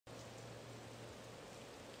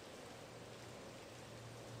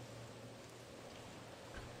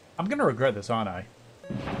I'm gonna regret this, aren't I?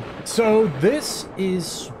 So this is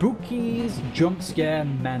Spooky's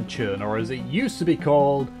Jumpscare Mansion, or as it used to be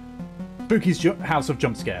called, Spooky's House of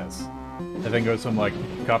Jumpscares. I think it was some like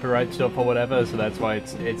copyright stuff or whatever, so that's why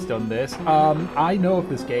it's done this. I know of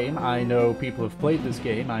this game. I know people have played this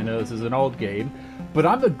game. I know this is an old game, but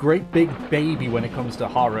I'm a great big baby when it comes to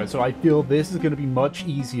horror, so I feel this is going to be much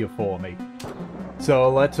easier for me. So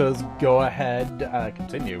let us go ahead,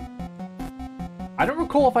 continue. I don't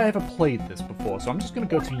recall if I ever played this before, so I'm just going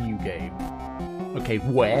to go to new game. Okay,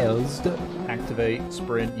 where's activate,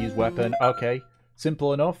 sprint, use weapon. Okay,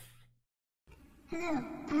 simple enough. Hello,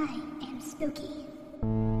 I am Spooky.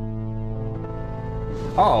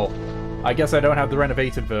 Oh, I guess I don't have the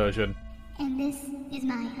renovated version. And this is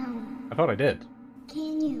my home. I thought I did.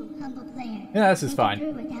 Can you, humble player, Yeah, this is make it fine.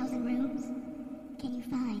 through 1,000 rooms? Can you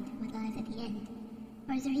find what lies at the end?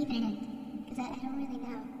 Or is there even an end? Because I don't really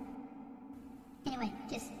know. Anyway,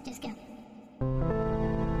 just go.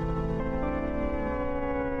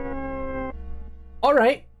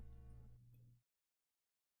 Alright.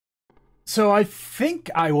 So I think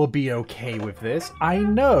I will be okay with this. I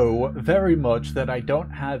know very much that I don't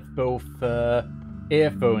have both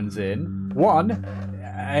earphones in. One,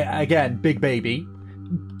 again, big baby.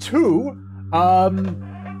 Two, I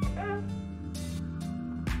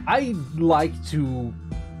like to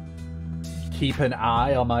keep an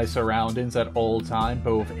eye on my surroundings at all times,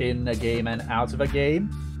 both in a game and out of a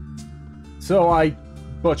game. So I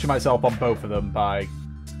butcher myself on both of them by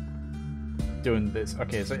doing this.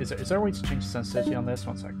 Okay, so is there a way to change the sensitivity on this?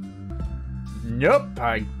 One sec. Nope,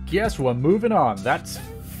 I guess we're moving on. That's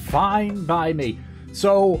fine by me.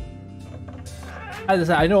 So, as I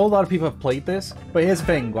said, I know a lot of people have played this, but here's the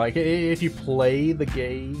thing, like, if you play the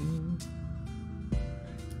game...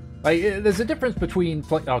 Like, there's a difference between...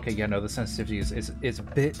 Okay, yeah, no, the sensitivity is a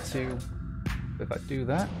bit too... If I do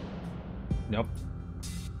that... Nope.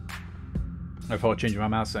 I thought changing my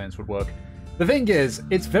mouse settings would work. The thing is,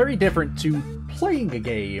 it's very different to playing a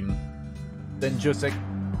game than just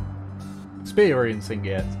experiencing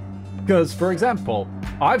it. Because, for example,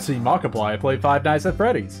 I've seen Markiplier play Five Nights at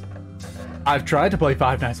Freddy's. I've tried to play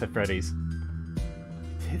Five Nights at Freddy's.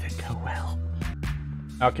 It didn't go well.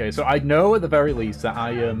 Okay, so I know at the very least that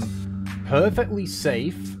I am perfectly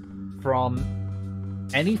safe from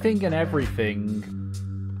anything and everything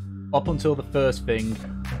up until the first thing,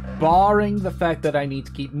 barring the fact that I need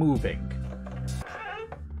to keep moving.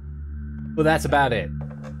 But that's about it.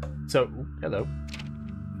 So, hello.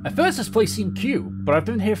 At first this place seemed cute, but I've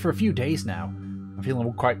been here for a few days now. I'm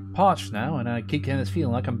feeling quite parched now, and I keep getting this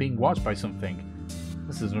feeling like I'm being watched by something.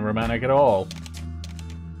 This isn't romantic at all.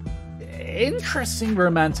 Interesting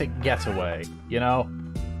romantic getaway, you know?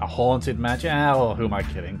 A haunted mansion. Oh, who am I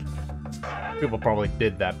kidding? People probably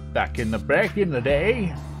did that back in the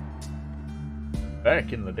day.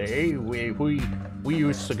 Back in the day, we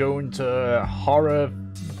used to go into horror,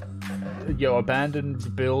 you know,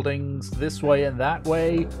 abandoned buildings this way and that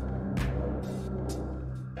way.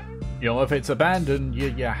 You know, if it's abandoned,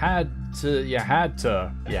 you had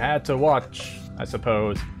to watch, I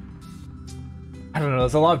suppose. I don't know,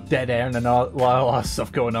 there's a lot of dead air and a lot of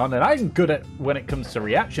stuff going on, and I'm good at when it comes to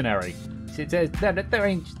reactionary. There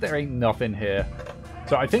ain't nothing here.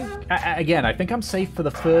 So I think, again, I think I'm safe for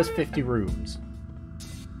the first 50 rooms.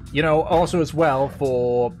 You know, also as well,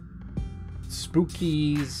 for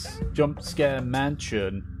Spooky's Jumpscare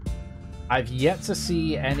Mansion, I've yet to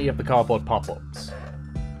see any of the cardboard pop-ups.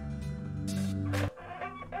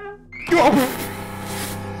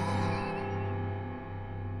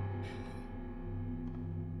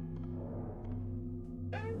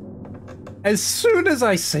 As soon as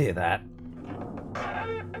I say that,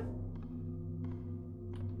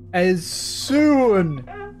 as soon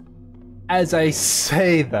as I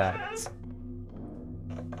say that,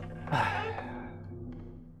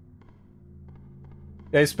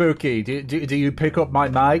 hey Spooky, do you pick up my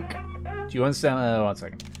mic? Do you understand? 1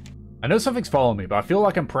 second. I know something's following me, but I feel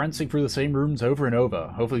like I'm prancing through the same rooms over and over,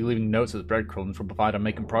 hopefully leaving notes as breadcrumbs will provide I'm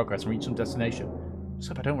making progress and reach some destination. Just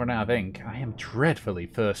hope I don't run out of ink. I am dreadfully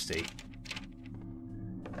thirsty.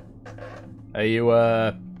 Are you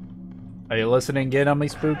listening in on me,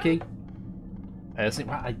 Spooky?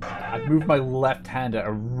 I moved my left hand at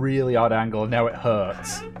a really odd angle and now it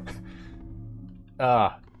hurts.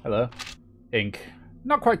 Hello. Ink.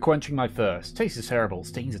 Not quite quenching my thirst. Taste is terrible.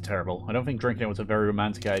 Stains are terrible. I don't think drinking it was a very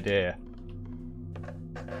romantic idea.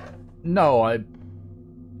 No, I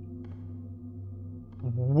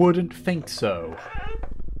wouldn't think so.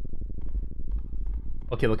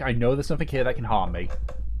 Okay, look, I know there's something here that can harm me.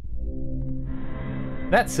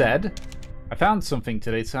 That said, I found something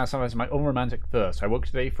today to satisfy my unromantic thirst. I woke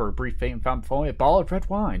today for a brief faint and found before me a bottle of red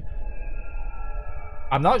wine.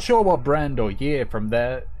 I'm not sure what brand or year from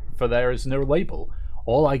there, for there is no label.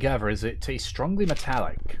 All I gather is it tastes strongly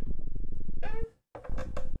metallic.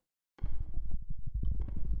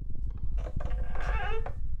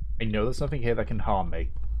 I know there's nothing here that can harm me.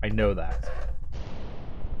 I know that.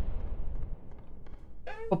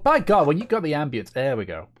 But by God, when you got the ambience... There we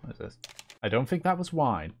go. What is this? I don't think that was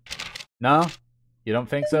wine. No? You don't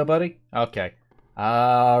think so, buddy? Okay.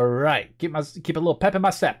 Alright. Keep a little pep in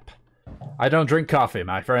my step. I don't drink coffee,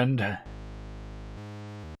 my friend.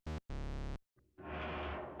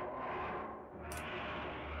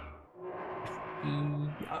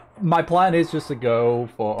 My plan is just to go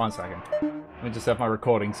for... 1 second. Let me just have my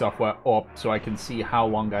recording software up so I can see how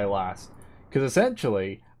long I last. Because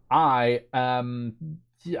essentially, I'm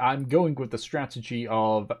going with the strategy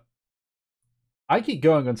of... I keep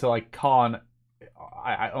going until I can't...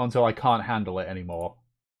 until I can't handle it anymore.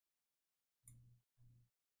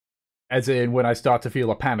 As in, when I start to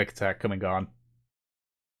feel a panic attack coming on.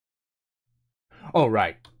 Oh,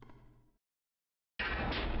 right.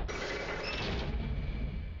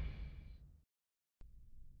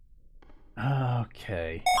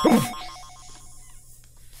 Okay.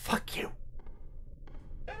 Fuck you.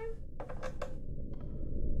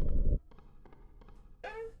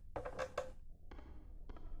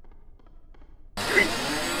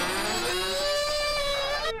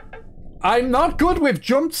 I'm not good with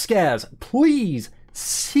jump scares. Please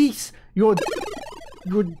cease your...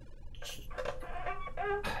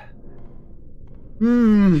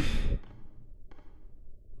 I'm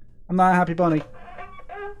not a happy bunny.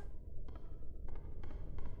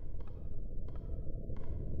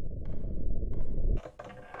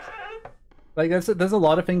 Like, there's a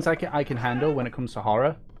lot of things I can handle when it comes to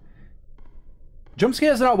horror. Jump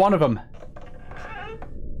scares are not one of them.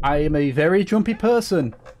 I am a very jumpy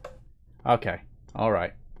person. Okay,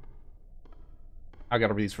 alright. I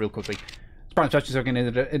gotta read this real quickly. Sprite touches okay,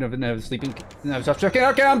 never sleeping, never stop checking.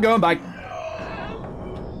 Okay, I'm going back.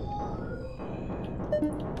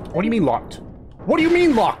 What do you mean locked? What do you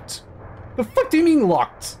mean locked? The fuck do you mean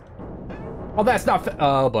locked? Oh, that's not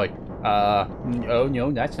oh boy. Oh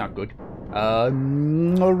no, that's not good.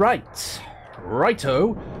 Alright.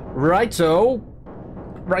 Righto. Righto.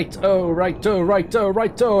 Righto.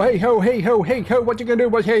 Hey ho, what you gonna do?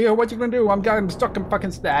 What you gonna do? I'm stuck in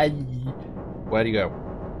fucking Where'd you go?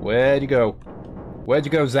 Where'd you go? Where'd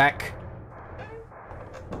you go, Zach?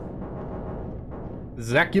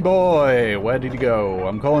 Zachy boy, where did you go?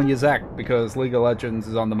 I'm calling you Zach because League of Legends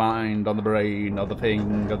is on the mind, on the brain, of the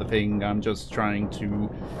thing. I'm just trying to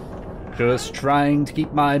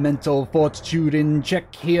keep my mental fortitude in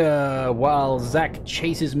check here while Zach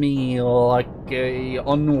chases me like a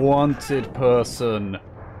unwanted person.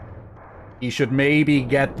 He should maybe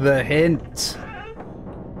get the hint.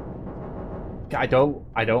 I don't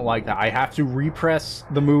like that. I have to repress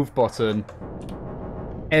the move button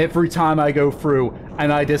every time I go through,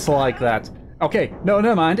 and I dislike that. Okay, no,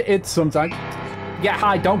 never mind. It's sometimes... Yeah,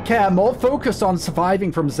 I don't care. I'm more focused on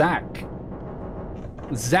surviving from Zach.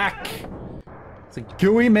 Zach is a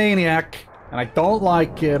gooey maniac, and I don't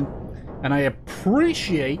like him. And I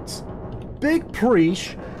appreciate, big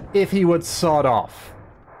preach, if he would sod off.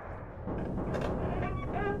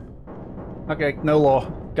 Okay, no law.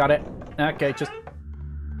 Got it. Okay, just...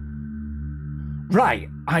 Right,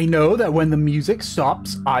 I know that when the music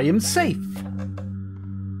stops, I am safe.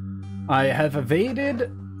 I have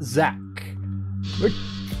evaded Zach.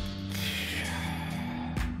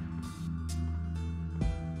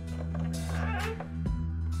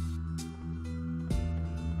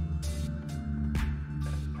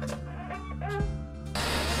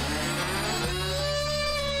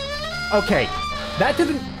 Okay, that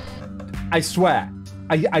didn't... I swear.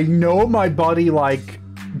 I know my body, like,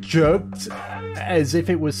 jerked as if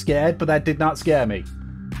it was scared, but that did not scare me.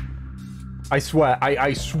 I swear.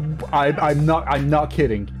 I'm not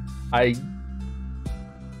kidding.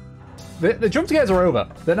 The jump scares are over.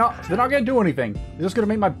 They're not gonna do anything. They're just gonna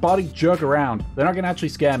make my body jerk around. They're not gonna actually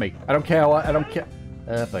scare me. I don't care what, I don't care.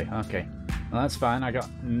 Okay. Well, that's fine. I got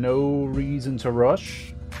no reason to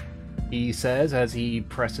rush. He says as he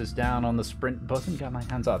presses down on the sprint button. God, my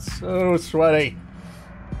hands are so sweaty.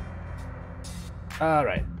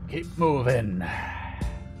 Alright, keep moving.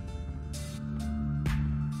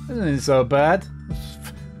 Isn't it so bad?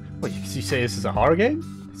 What, you say this is a horror game?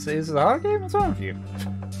 You say this is a horror game? What's wrong with you?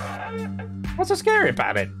 What's so scary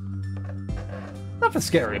about it? Nothing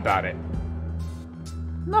scary about it.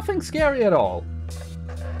 Nothing scary at all.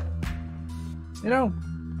 You know?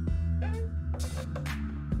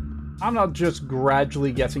 I'm not just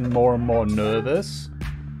gradually getting more and more nervous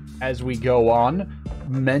as we go on,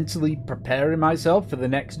 mentally preparing myself for the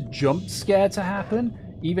next jump scare to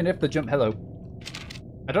happen, even if the jump... Hello.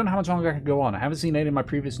 I don't know how much longer I can go on. I haven't seen any of my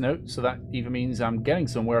previous notes, so that even means I'm getting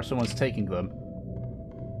somewhere or someone's taking them.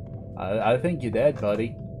 I think you're dead,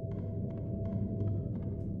 buddy.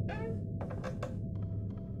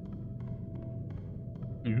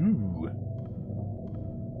 Ooh.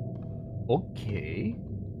 Okay.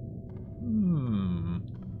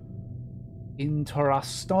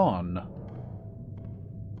 Interesting.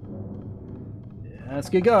 Let's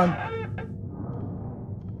get going.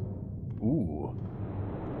 Ooh.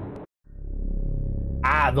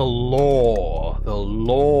 Ah, the law. The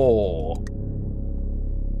law.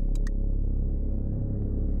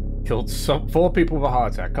 Killed 4 people with a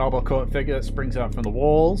heart attack. Cardboard coat figure that springs out from the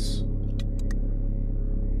walls.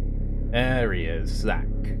 There he is, Zach.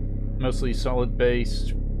 Mostly solid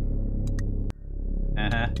based.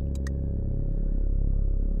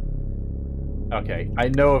 Okay, I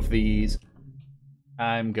know of these.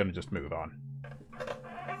 I'm gonna just move on.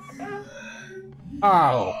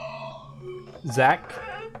 Oh. Zach.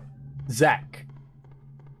 Zach.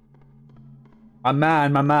 My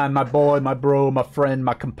man, my boy, my bro, my friend,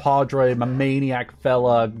 my compadre, my maniac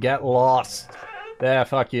fella. Get lost. There,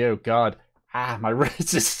 fuck you. God. Ah, my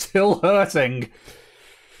wrist is still hurting.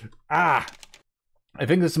 Ah. I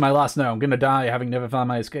think this is my last note. I'm gonna die having never found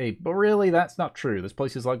my escape. But really, that's not true. This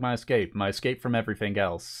place is like my escape. My escape from everything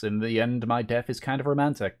else. In the end, my death is kind of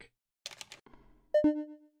romantic.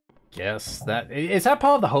 Guess that... Is that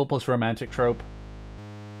part of the hopeless romantic trope?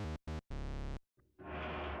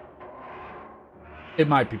 It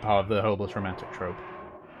might be part of the hopeless romantic trope.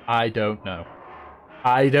 I don't know.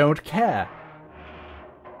 I don't care.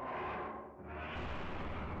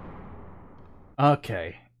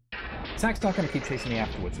 Okay. Zach's not going to keep chasing me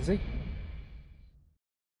afterwards, is he?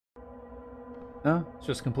 No? It's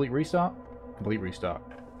just a complete restart? Complete restart.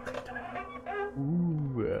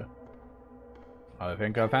 Ooh. I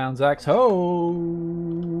think I found Zach's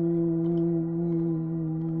home.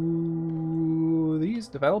 These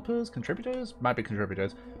developers? Contributors? Might be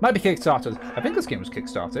contributors. Might be Kickstarters. I think this game was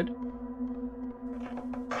Kickstarted.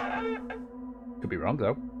 Could be wrong,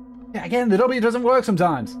 though. Yeah, again, the W doesn't work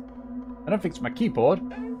sometimes. I don't think it's my keyboard.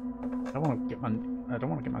 I don't want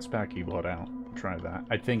to get my spare keyboard out. Try that.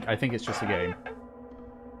 I think it's just a game.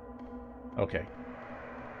 Okay.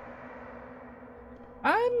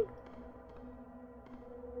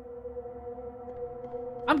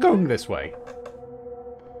 I'm going this way.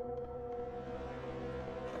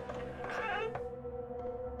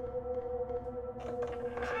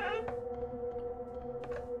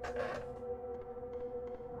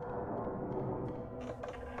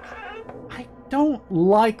 I don't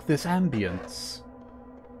like this ambience.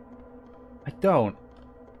 I don't.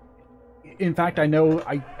 In fact, I know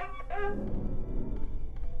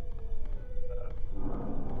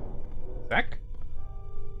Zach?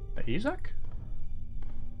 Are you Zach?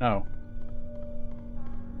 No.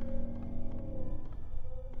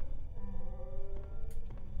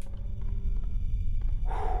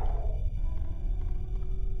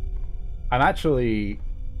 I'm actually...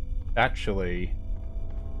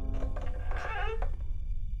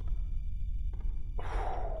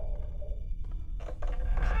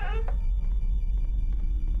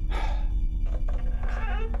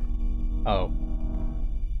 Oh.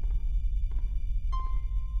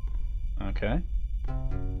 Okay.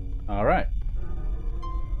 Alright.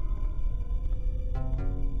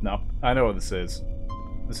 No, I know what this is.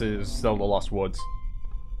 This is Zelda Lost Woods.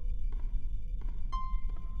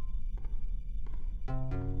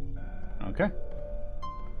 Okay.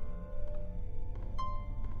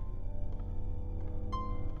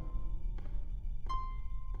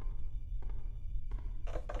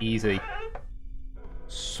 Easy.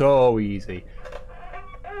 So easy.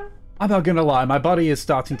 I'm not gonna lie, my body is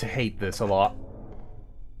starting to hate this a lot.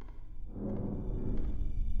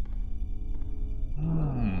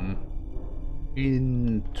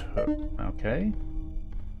 Okay.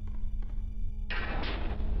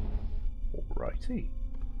 Alrighty.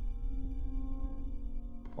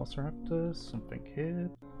 Velociraptor, something here.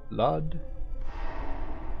 Blood.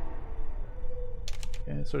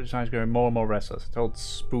 Yeah, so she's going more and more restless. I told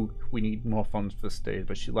Spook we need more funds for the stage,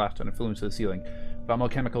 but she laughed and it flew into the ceiling. About more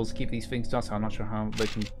chemicals to keep these things docile. I'm not sure how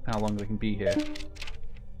long they can be here.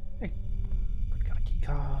 Hey, got a key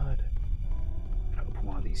card. Gotta open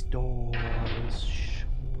one of these doors.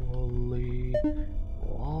 Surely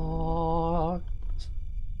locked.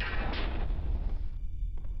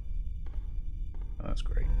 Oh, that's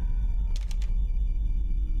great.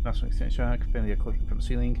 That's what I'm saying. Fairly clicking from the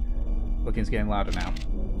ceiling. Clicking's getting louder now.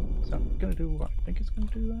 So I'm gonna do what I think it's gonna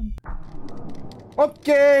do then.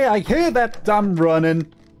 Okay, I hear that. I'm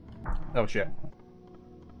running. Oh shit.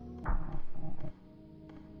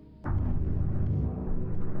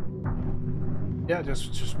 Yeah,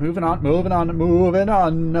 just moving on, moving on, moving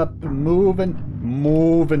on, up, moving.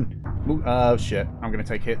 Oh shit! I'm gonna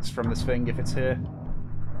take hits from this thing if it's here.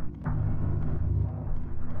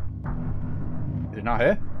 Is it not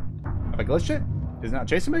here? Have I glitched it? Is it not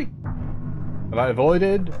chasing me? Have I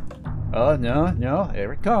avoided? Oh no!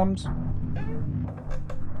 Here it comes.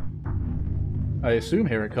 I assume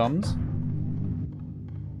here it comes.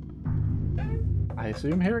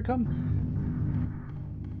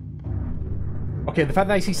 Okay, the fact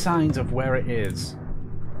that I see signs of where it is,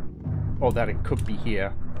 or that it could be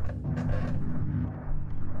here.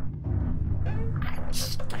 I'm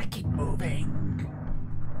just gonna keep moving.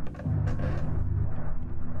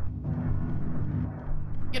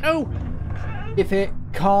 You know, if it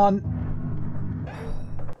can't...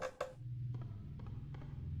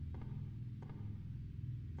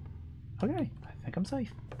 Okay, I think I'm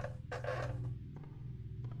safe. At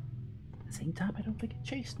the same time, I don't think it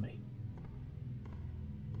chased me.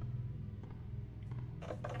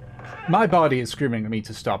 My body is screaming at me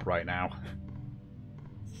to stop right now.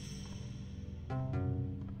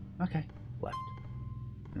 Okay, left.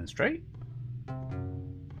 And then straight.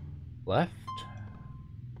 Left.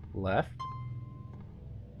 Left.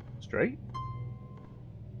 Straight.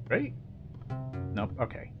 Straight. Nope,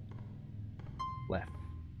 okay. Left.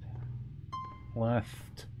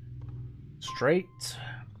 Left. Straight.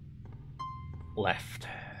 Left.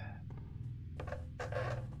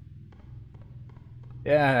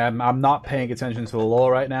 Yeah, I'm not paying attention to the law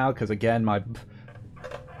right now because again,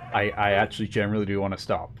 I actually generally do want to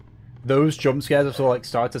stop. Those jump scares have sort of like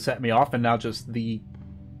started to set me off, and now just the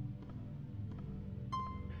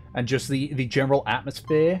general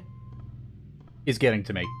atmosphere is getting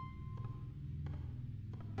to me.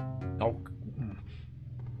 Oh.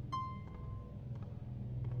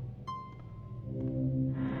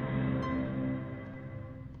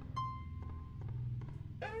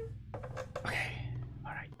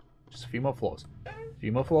 A few more floors. A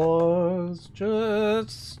few more floors.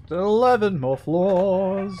 Just 11 more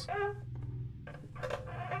floors.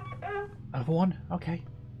 Another one? Okay.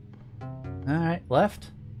 Alright,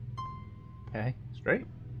 left. Okay, straight.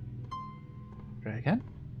 Straight again.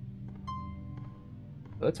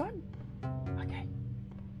 Third time? Okay.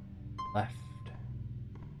 Left.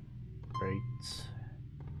 Straight.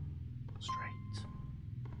 Straight.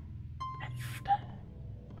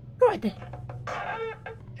 Left.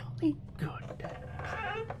 Good. Good.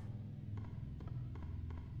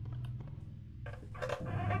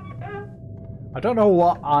 I don't know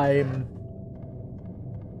what I'm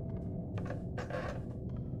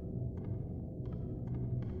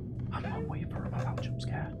not waiting for another jump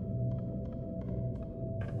scare.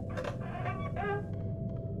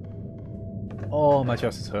 Oh, my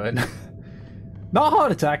chest is hurting. Not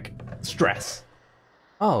heart attack, stress.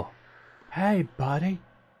 Oh, hey, buddy.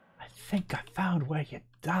 I think I found where you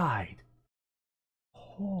died.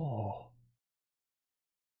 Oh.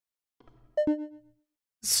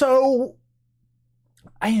 So,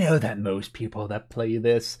 I know that most people that play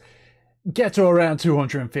this get to around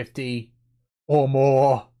 250 or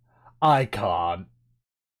more. I can't.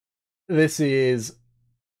 This is...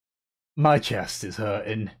 My chest is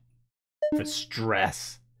hurting for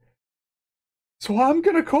stress. So I'm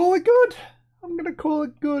gonna call it good.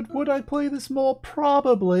 Would I play this more?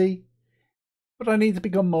 Probably. But I need to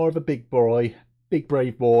become more of a big boy. Big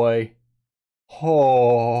brave boy.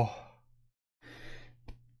 Oh.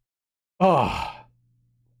 Oh.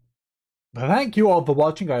 But thank you all for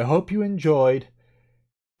watching. I hope you enjoyed.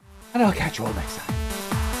 And I'll catch you all next time.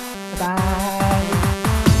 Bye-bye.